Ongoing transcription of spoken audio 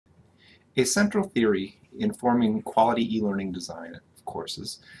A central theory in forming quality e-learning design of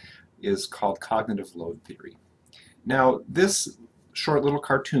courses is called cognitive load theory. Now, this short little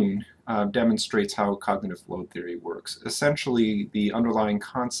cartoon demonstrates how cognitive load theory works. Essentially, the underlying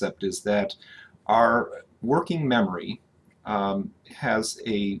concept is that our working memory has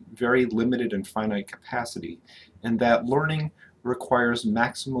a very limited and finite capacity, and that learning requires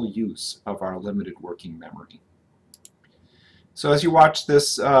maximal use of our limited working memory. So as you watch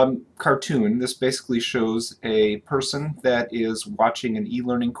this cartoon, this basically shows a person that is watching an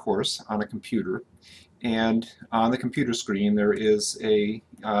e-learning course on a computer, and on the computer screen there is a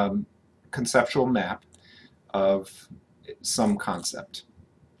conceptual map of some concept.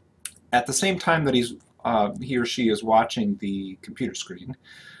 At the same time that he or she is watching the computer screen,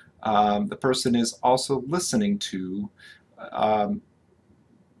 the person is also listening to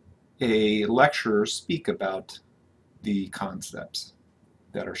a lecturer speak about the concepts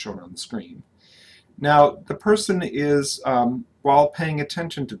that are shown on the screen. Now, the person is, while paying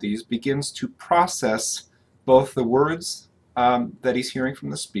attention to these, begins to process both the words that he's hearing from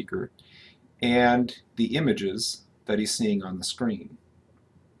the speaker and the images that he's seeing on the screen.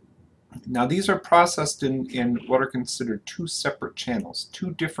 Now, these are processed in what are considered two separate channels,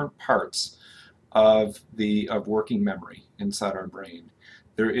 two different parts of working memory inside our brain.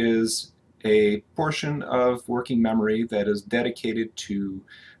 There is a portion of working memory that is dedicated to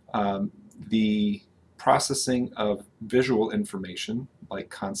the processing of visual information like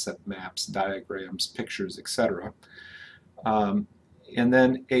concept maps, diagrams, pictures, etc. And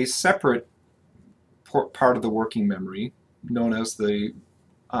then a separate part of the working memory known as the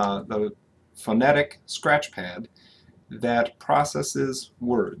phonetic scratch pad that processes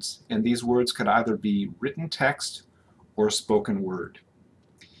words, and these words could either be written text or spoken word.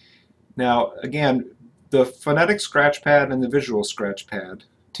 Now, again, the phonetic scratch pad and the visual scratch pad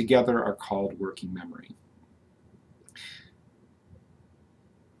together are called working memory.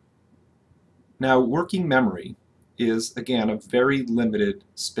 Now, working memory is, again, a very limited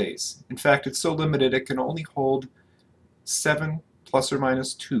space. In fact, it's so limited it can only hold 7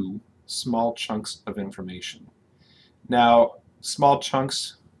 ± 2 small chunks of information. Now, small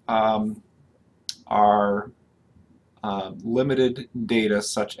chunks are limited data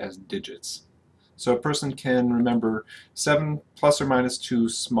such as digits. So a person can remember 7 ± 2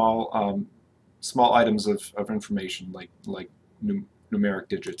 small items of information like numeric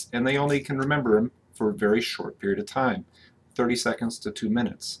digits, and they only can remember them for a very short period of time, 30 seconds to 2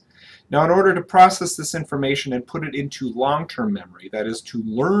 minutes. Now, in order to process this information and put it into long-term memory, that is to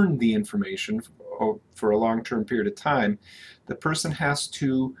learn the information for a long-term period of time, the person has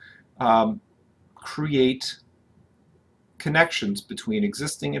to create connections between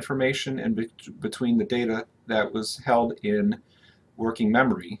existing information and between the data that was held in working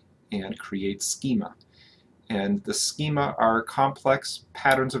memory and create schema. And the schema are complex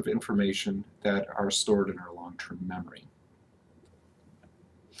patterns of information that are stored in our long-term memory.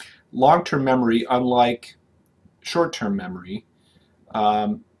 Long-term memory, unlike short-term memory,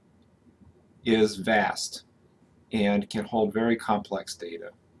 is vast and can hold very complex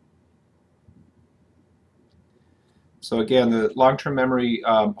data. So again, the long-term memory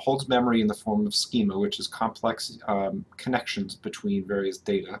holds memory in the form of schema, which is complex connections between various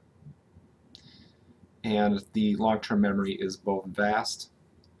data. And the long-term memory is both vast,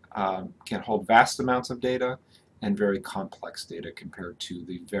 can hold vast amounts of data, and very complex data compared to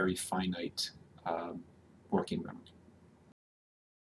the very finite working memory.